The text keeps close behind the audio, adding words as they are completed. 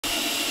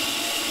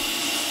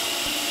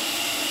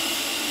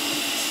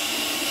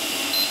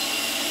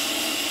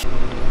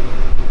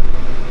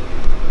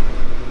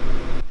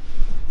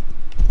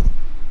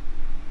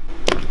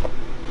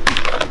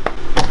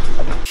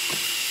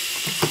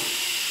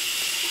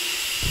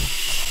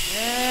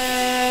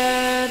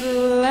At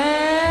last.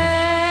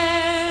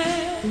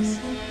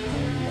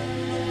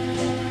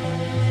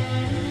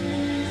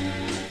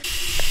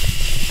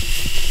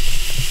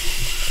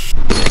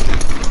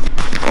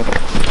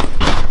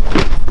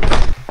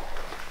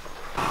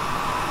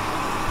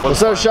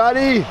 What's up,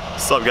 Shotty?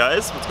 What's up,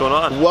 guys? What's going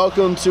on?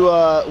 Welcome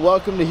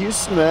to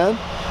Houston, man.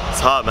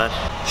 It's hot, man.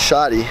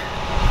 Shotty,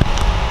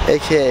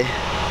 aka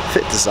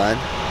Fit Design,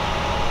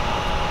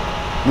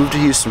 moved to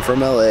Houston from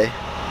LA,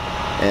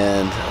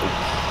 and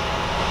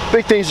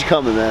big things are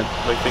coming, man.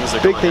 Big things are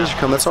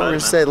coming. That's all we're gonna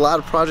say. A lot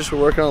of projects we're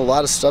working on, a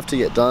lot of stuff to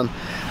get done.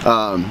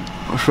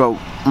 So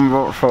I'm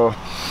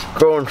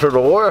going to the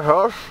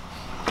warehouse.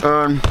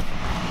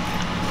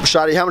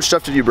 Shotty, how much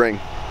stuff did you bring?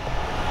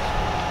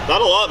 Not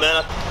a lot,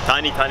 man.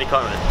 Tiny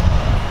car,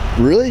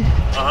 man. Really?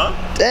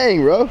 Uh-huh.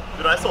 Dang, bro.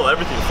 Dude, I sold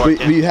everything before I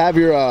came. But you have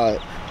your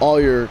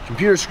all your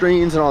computer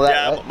screens and all that,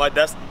 yeah, right? my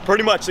desk,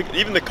 pretty much. Like,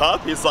 even the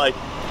cup, he's like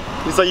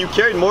you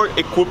carried more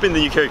equipment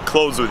than you carried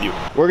clothes with you.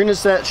 We're gonna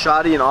set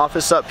Shotty an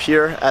office up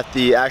here at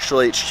the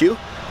actual HQ.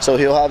 So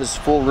he'll have his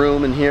full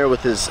room in here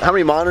with his, how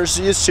many monitors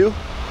do you use? Two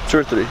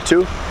or three?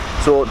 Two?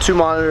 So 2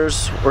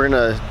 monitors, we're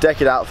gonna deck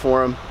it out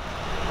for him.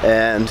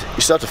 And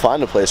you still have to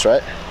find a place,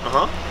 right?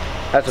 Uh-huh.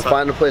 Have to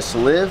find a place to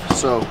live,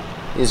 so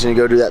he's gonna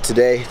go do that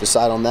today,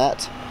 decide on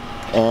that.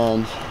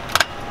 And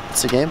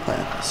it's a game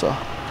plan, so.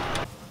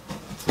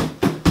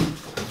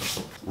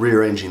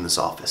 Rearranging this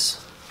office.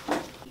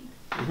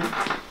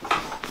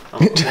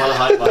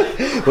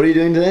 What are you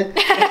doing today?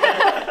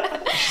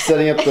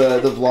 Setting up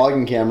the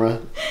vlogging camera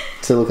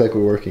to look like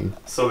we're working.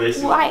 So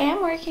basically, well, I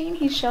am working.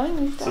 He's showing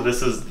me stuff. so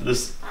this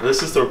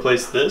is to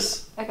replace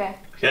this. Okay.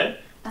 Okay.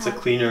 It's a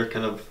cleaner,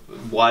 kind of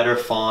wider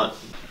font.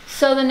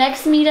 So the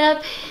next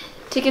meetup,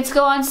 tickets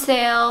go on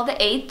sale the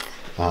 8th.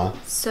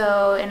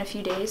 So in a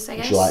few days, I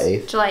guess. July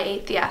 8th? July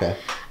 8th, yeah. Okay.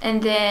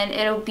 And then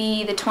it'll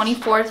be the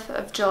 24th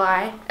of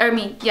July.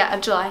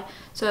 Of July.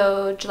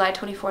 So July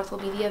 24th will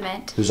be the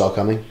event. Who's all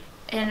coming?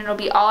 And it'll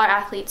be all our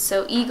athletes.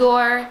 So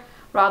Igor,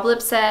 Rob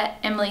Lipset,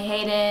 Emily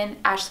Hayden,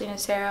 Ashley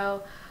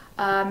Nacero,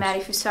 Maddie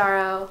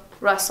Fusaro,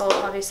 Russell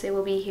obviously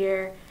will be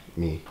here.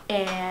 Me.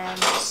 And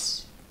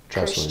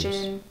Christian.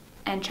 Williams.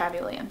 And Travis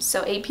Williams.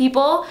 So 8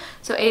 people,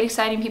 so 8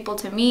 exciting people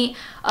to meet.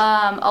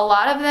 A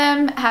lot of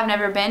them have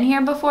never been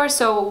here before,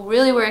 so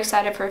really we're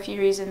excited for a few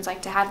reasons,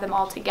 like to have them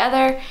all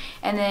together,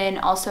 and then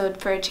also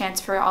for a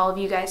chance for all of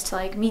you guys to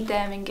like meet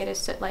them and get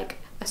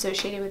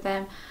associated with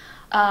them,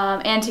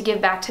 and to give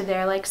back to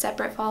their like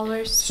separate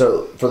followers.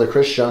 So for the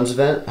Chris Jones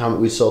event,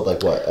 we sold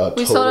like what?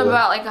 We sold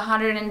about like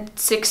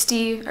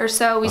 160 or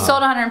so. We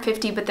sold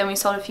 150, but then we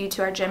sold a few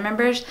to our gym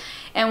members.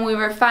 And we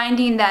were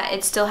finding that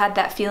it still had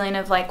that feeling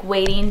of like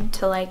waiting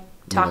to like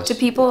talk to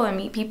people and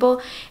meet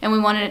people. And we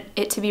wanted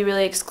it to be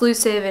really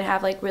exclusive and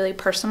have like really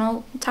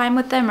personal time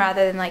with them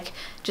rather than like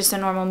just a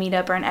normal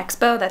meetup or an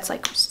expo that's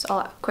like just a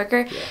lot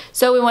quicker. Yeah.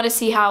 So we want to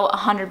see how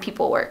 100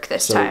 people work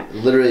this time.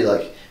 Literally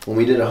like when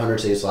we did 100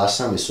 tickets last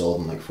time, we sold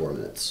in like 4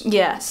 minutes.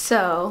 Yeah,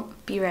 so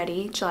be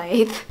ready, July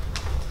 8th.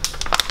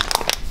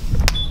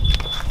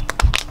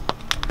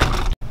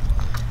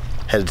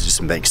 Headed to do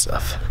some bank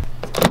stuff.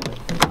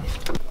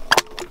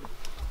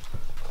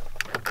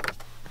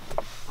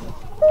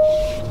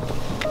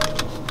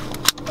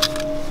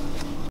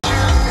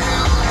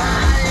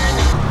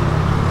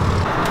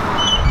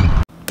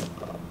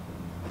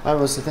 Hi,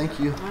 Melissa, thank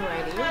you.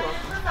 Alrighty, you're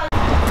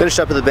welcome. Finished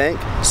up at the bank.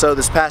 So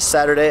this past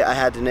Saturday, I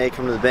had Danae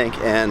come to the bank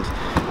and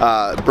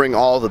bring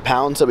all the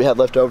pounds that we had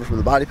left over from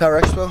the Body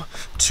Power Expo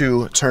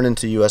to turn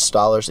into US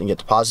dollars and get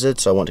deposited.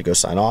 So I went to go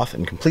sign off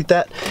and complete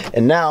that.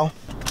 And now,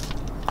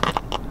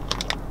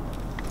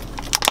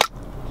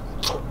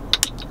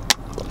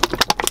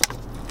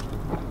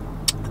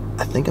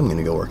 I think I'm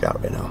gonna go work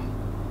out right now.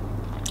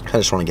 I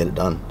just wanna get it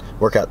done.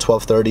 Work out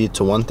 12:30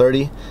 to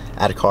 1:30,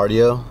 add a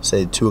cardio,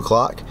 say 2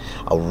 o'clock.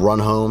 I'll run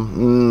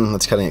home,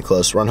 that's cutting it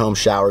close. Run home,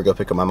 shower, go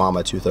pick up my mom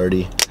at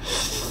 2:30.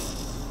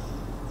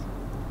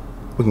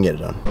 We can get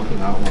it done.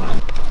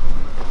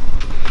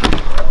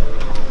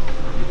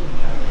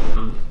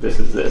 This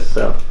is this,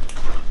 so.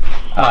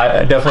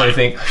 I definitely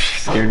think,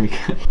 she scared me.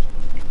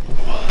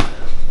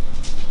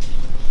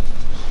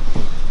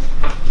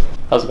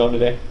 How's it going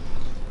today?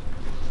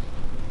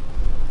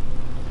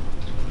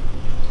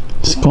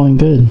 It's going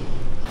good.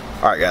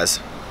 All right, guys.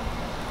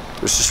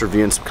 I was just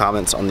reviewing some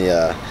comments on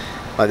the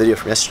my video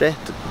from yesterday,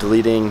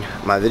 deleting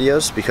my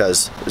videos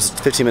because it was a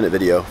 15-minute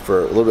video. For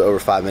a little bit over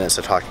 5 minutes,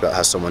 I talked about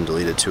how someone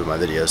deleted 2 of my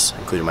videos,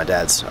 including my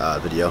dad's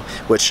video,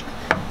 which,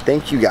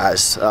 thank you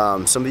guys.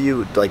 Some of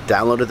you like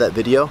downloaded that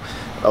video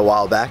a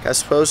while back, I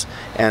suppose,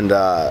 and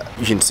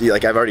you can see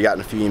like I've already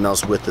gotten a few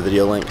emails with the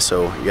video link,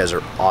 so you guys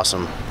are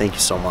awesome. Thank you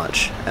so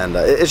much. And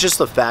it's just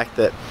the fact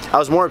that I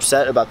was more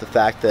upset about the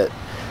fact that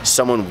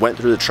someone went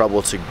through the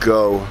trouble to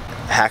go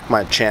hack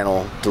my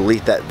channel,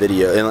 delete that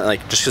video, and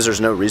like just because there's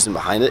no reason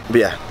behind it. But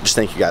yeah, just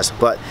thank you guys.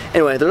 But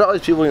anyway, there's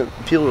always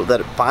people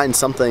that find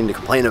something to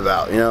complain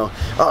about, you know.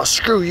 Oh,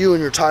 screw you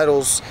and your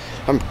titles.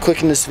 I'm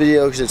clicking this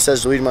video because it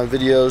says deleting my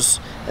videos,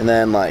 and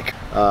then like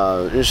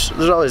there's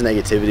always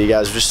negativity,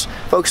 guys. Just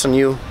focus on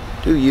you,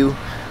 do you.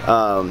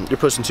 you're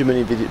posting too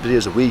many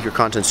videos a week, your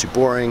content's too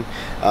boring,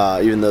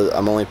 even though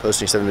I'm only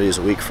posting 7 videos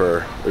a week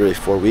for literally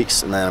 4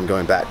 weeks, and then I'm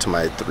going back to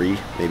my 3,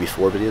 maybe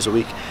 4 videos a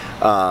week.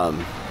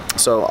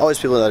 So always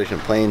people that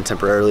complain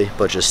temporarily,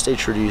 but just stay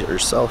true to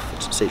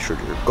yourself, stay true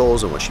to your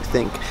goals and what you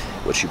think,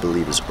 what you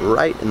believe is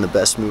right and the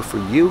best move for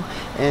you,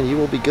 and you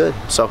will be good.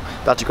 So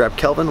about to grab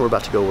Kelvin, we're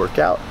about to go work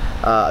out.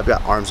 I've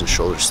got arms and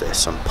shoulders today,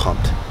 so I'm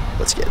pumped.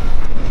 Let's get it.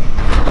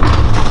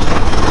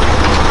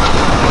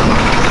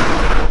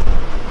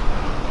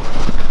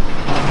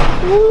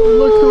 Ooh,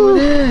 look who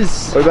it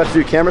is. We're about to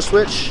do camera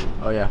switch.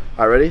 Oh yeah.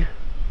 All right, ready?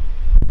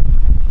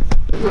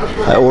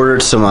 I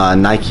ordered some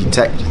Nike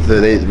Tech.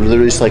 They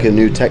released like a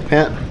new tech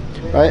pant,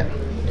 right?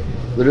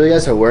 Literally,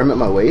 guys, I wear them at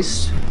my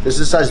waist. This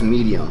is size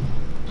medium.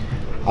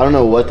 I don't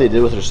know what they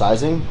did with their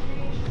sizing.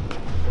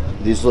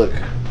 These look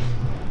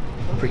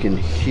freaking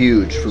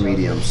huge for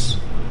mediums.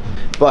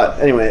 But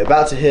anyway,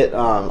 about to hit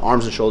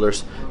arms and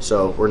shoulders.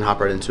 So we're gonna hop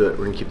right into it.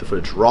 We're gonna keep the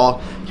footage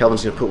raw.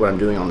 Kelvin's gonna put what I'm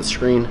doing on the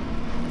screen.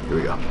 Here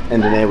we go.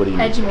 And Danae, what do you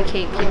need?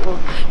 Educate people.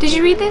 Did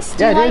you read this?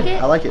 Do Yeah, you I like did.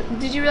 it? I like it.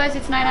 Did you realize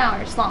it's 9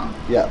 hours long?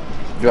 Yeah.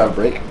 Do you have a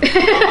break? Do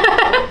you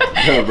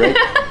have a break?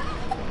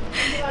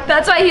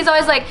 That's why he's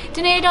always like,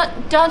 Danae,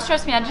 don't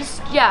stress me. I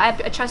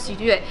trust you,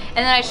 do it. And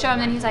then I show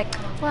him, and he's like,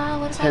 wow,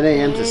 what about 10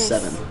 a.m. to this?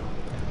 7.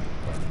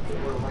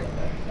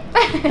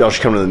 Y'all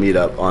should come to the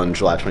meetup on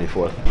July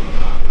 24th.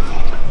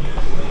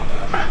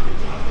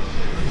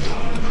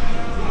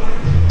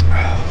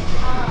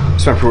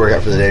 It's my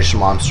pre-workout for the day, just a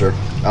monster.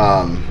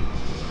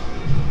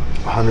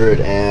 100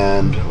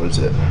 and, what is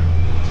it?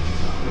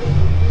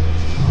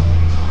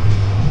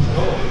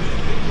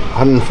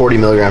 140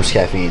 milligrams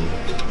caffeine.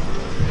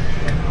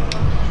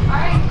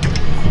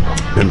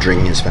 I'm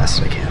drinking as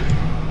fast as I can.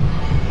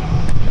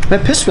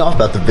 That pissed me off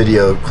about the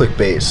video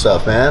clickbait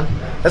stuff, man.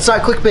 That's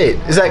not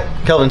clickbait. Is that,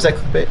 Kelvin, is that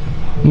clickbait?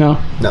 No.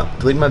 No,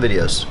 delete my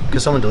videos.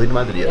 Because someone deleted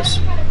my videos.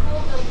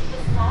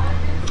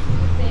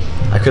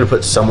 I could have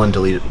put someone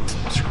deleted.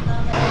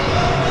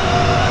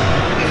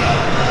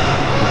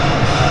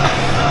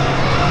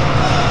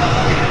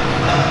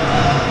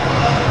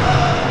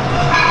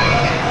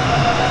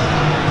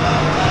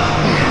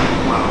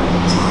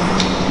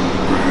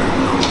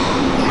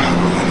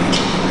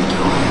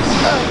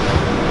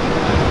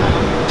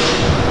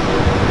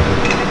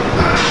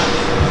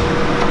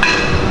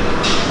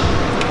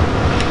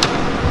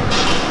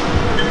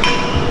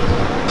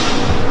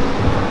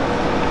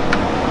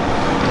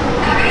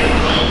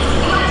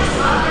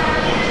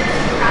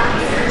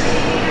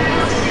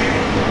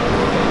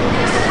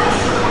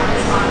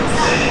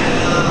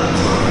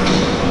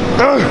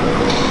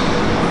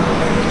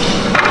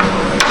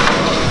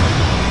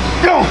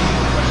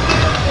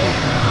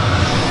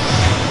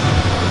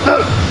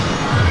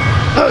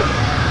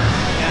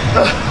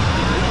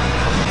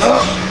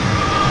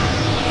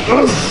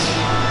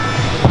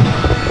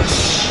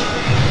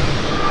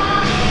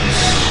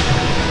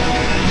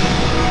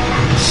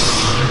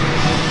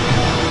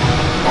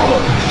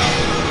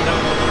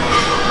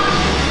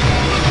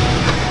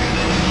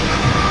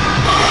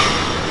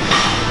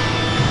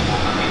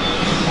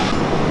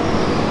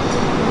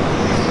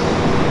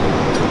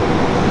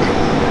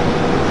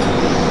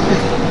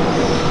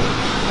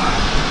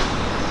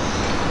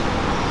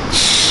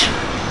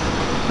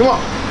 Come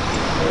on.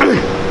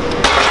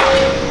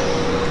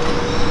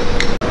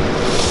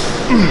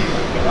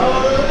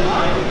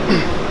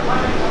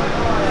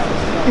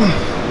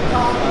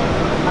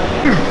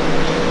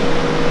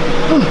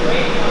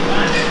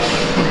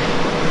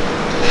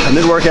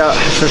 Mid-workout,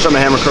 finished up my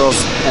hammer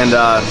curls, and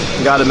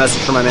got a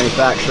message from my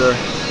manufacturer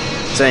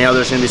saying how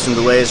there's going to be some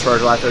delays for our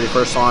July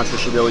 31st launch. We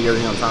should be able to get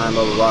everything on time,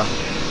 blah, blah,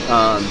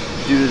 blah,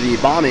 due to the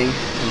bombing.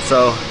 And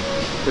so,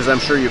 as I'm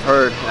sure you've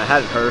heard, and I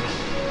hadn't heard,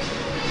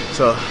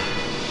 so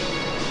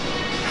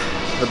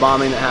the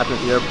bombing that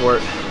happened at the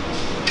airport,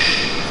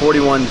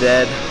 41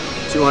 dead,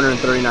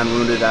 239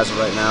 wounded as of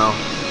right now.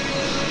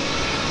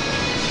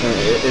 And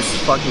it's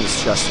fucking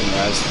disgusting,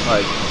 guys.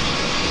 Like,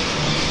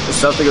 the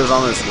stuff that goes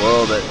on in this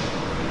world. That,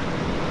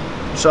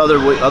 so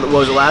what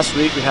was it, last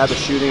week we had the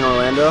shooting in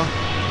Orlando?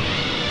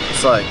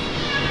 It's like,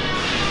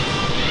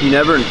 you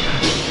never,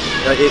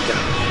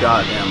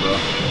 god damn, bro.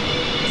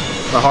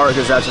 My heart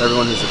goes out to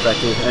everyone who's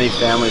affected, any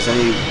families,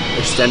 any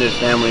extended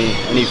family,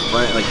 any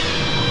friend, like,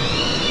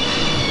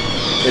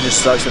 it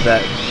just sucks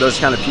that those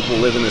kind of people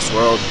live in this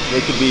world.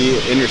 They could be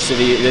in your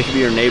city, they could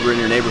be your neighbor in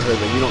your neighborhood,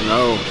 but you don't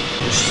know.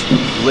 Just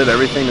live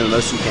everything to the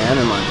most you can,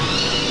 and like,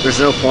 there's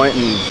no point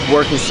in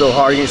working so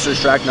hard, getting so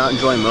distracted, not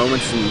enjoying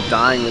moments, and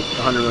dying with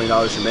 $100 million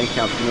in your bank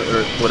account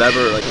or whatever.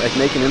 Like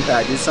make an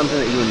impact, do something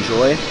that you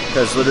enjoy,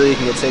 because literally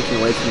it can get taken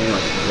away from you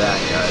like that,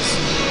 guys.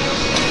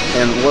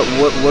 And what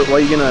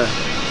are you gonna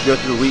go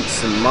through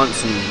weeks and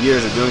months and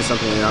years of doing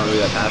something you're not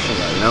really that passionate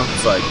about, you know?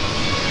 It's like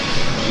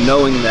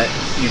knowing that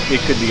it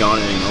could be gone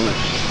at any moment.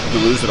 You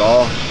could lose it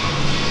all,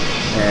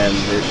 and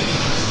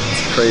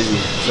it's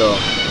crazy. So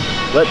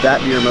let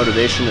that be your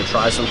motivation to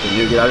try something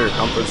new, get out of your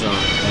comfort zone.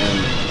 And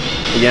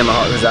again, my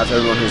heart goes out to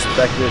everyone who's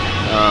affected.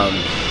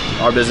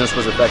 Our business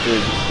was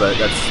affected, but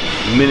that's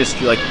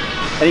minuscule. Like,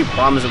 any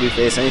problems that we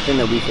face, anything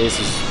that we face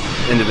as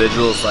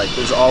individuals, like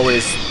there's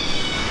always,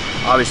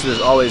 obviously there's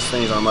always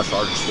things on a much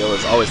larger scale.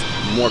 There's always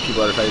more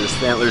people that are affected.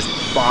 There's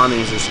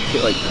bombings, there's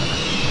like,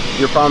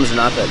 your problems are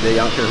not that big.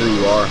 I don't care who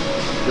you are.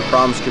 Your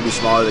problems could be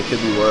smaller, they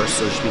could be worse,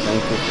 so just be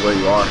thankful for where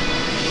you are.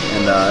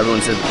 And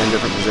everyone's in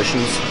different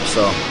positions,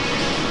 so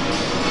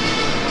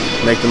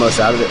make the most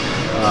out of it.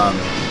 I'm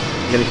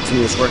gonna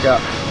continue this workout.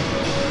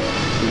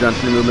 We've done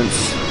 4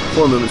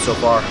 movements so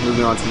far,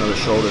 moving on to another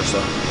shoulder,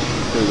 so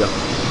here we go.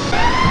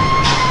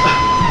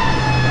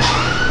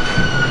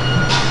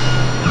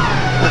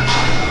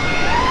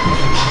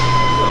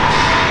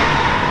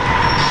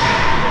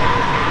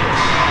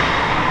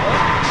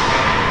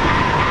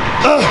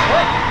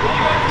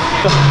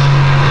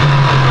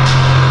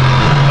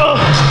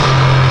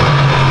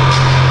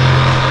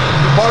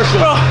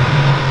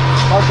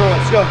 Partial,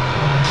 let's go.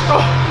 Go.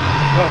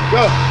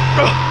 Good.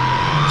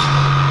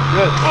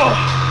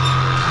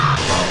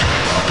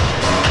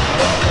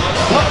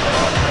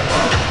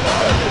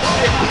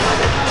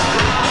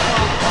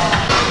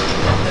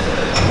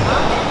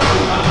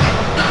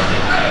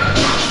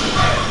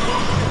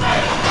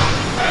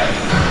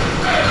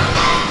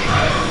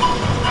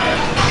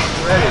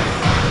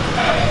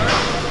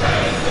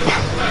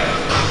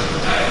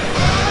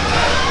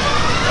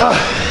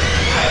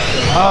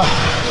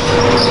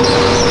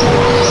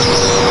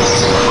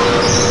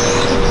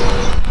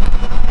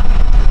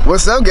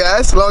 What's up,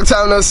 guys? Long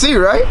time no see,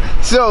 right?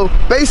 So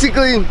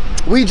basically,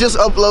 we just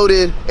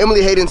uploaded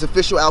Emily Hayden's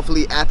official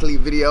Alphalete athlete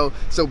video.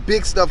 So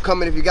big stuff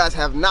coming. If you guys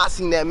have not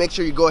seen that, make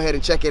sure you go ahead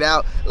and check it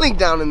out. Link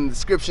down in the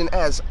description,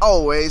 as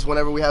always.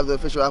 Whenever we have the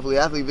official Alphalete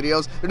athlete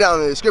videos, they're down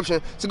in the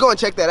description. So go and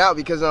check that out,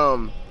 because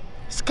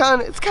it's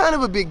kind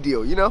of a big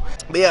deal, you know.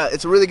 But yeah,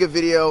 it's a really good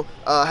video.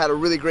 Had a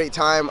really great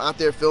time out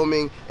there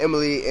filming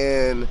Emily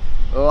in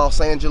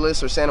Los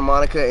Angeles or Santa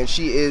Monica, and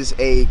she is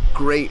a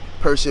great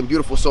person,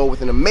 beautiful soul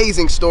with an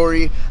amazing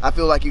story. I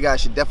feel like you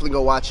guys should definitely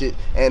go watch it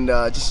and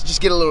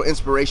just get a little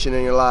inspiration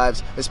in your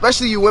lives,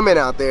 especially you women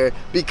out there,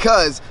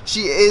 because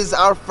she is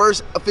our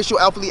first official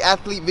Alphalete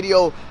athlete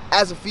video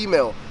as a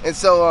female. And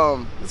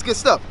so it's good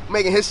stuff,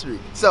 making history.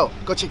 So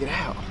go check it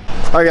out.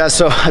 All right, guys,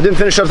 so I didn't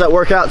finish up that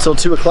workout until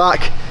 2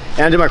 o'clock,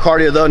 and I did my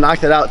cardio though,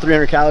 knocked it out,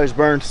 300 calories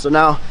burned. So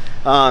now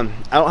I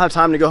don't have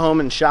time to go home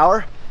and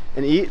shower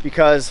and eat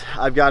because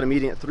I've got a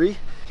meeting at 3.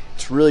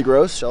 It's really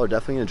gross. Y'all are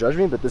definitely gonna judge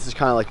me, but this is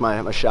kind of like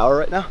my shower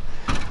right now.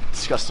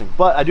 Disgusting.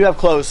 But I do have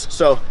clothes,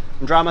 so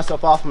I'm drying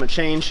myself off. I'm gonna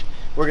change.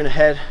 We're gonna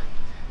head.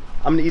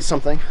 I'm gonna eat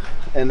something,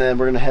 and then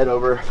we're gonna head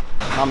over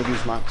Mama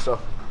Guzman. So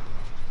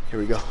here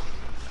we go.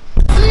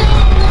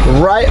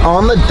 Right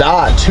on the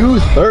dot,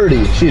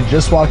 2:30. She had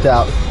just walked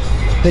out,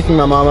 picking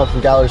my mom up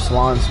from Gallery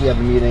Salons. We have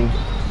a meeting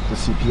with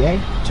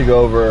CPA to go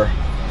over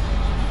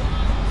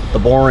the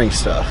boring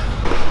stuff.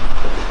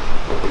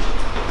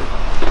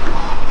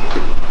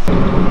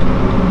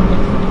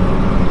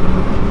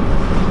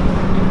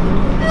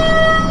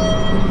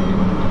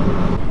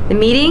 The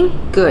meeting,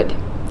 good.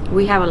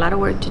 We have a lot of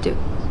work to do.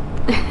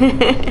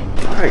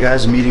 Alright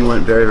guys, the meeting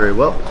went very, very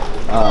well.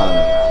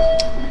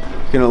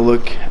 Gonna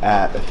look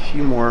at a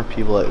few more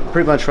people.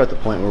 Pretty much we're at the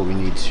point where we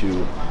need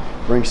to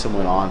bring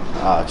someone on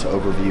to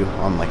overview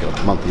on like a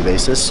monthly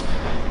basis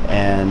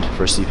and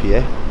for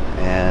CPA.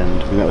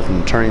 And we met with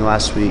an attorney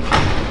last week,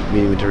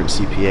 meeting with different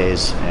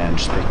CPAs and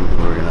just picking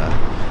who we're gonna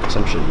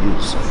essentially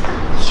use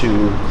to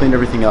clean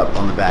everything up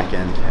on the back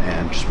end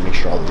and just make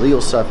sure all the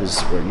legal stuff is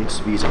where it needs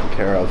to be taken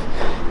care of,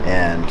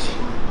 and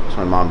so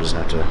my mom doesn't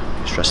have to be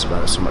stressed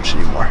about it so much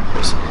anymore,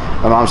 because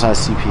my mom's not a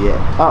CPA.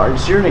 Oh,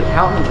 so you're an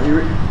accountant? Or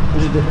you're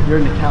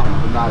an accountant,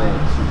 but not a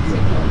CPA.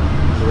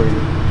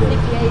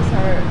 CPAs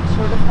are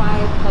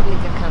certified public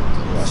accountants.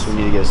 Yeah, so we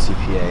need to get a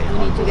CPA. We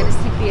need to get a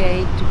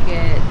CPA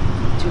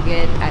to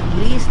get at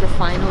least the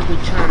final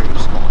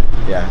returns on.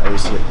 Yeah, at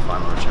least get the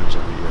final returns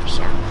every year.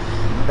 So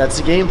that's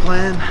the game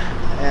plan,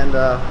 and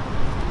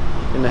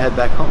gonna head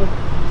back home.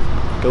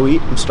 Go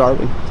eat. I'm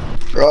starving.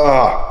 What's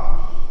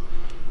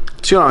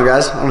going on,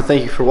 guys? I want to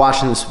thank you for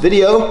watching this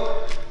video.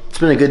 It's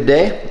been a good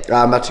day.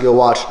 I'm about to go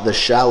watch The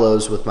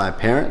Shallows with my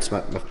parents,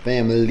 my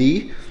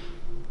family.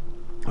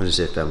 I was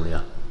gonna say family,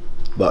 yeah.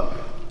 But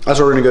that's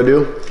what we're gonna go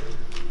do.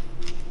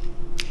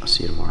 I'll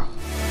see you tomorrow.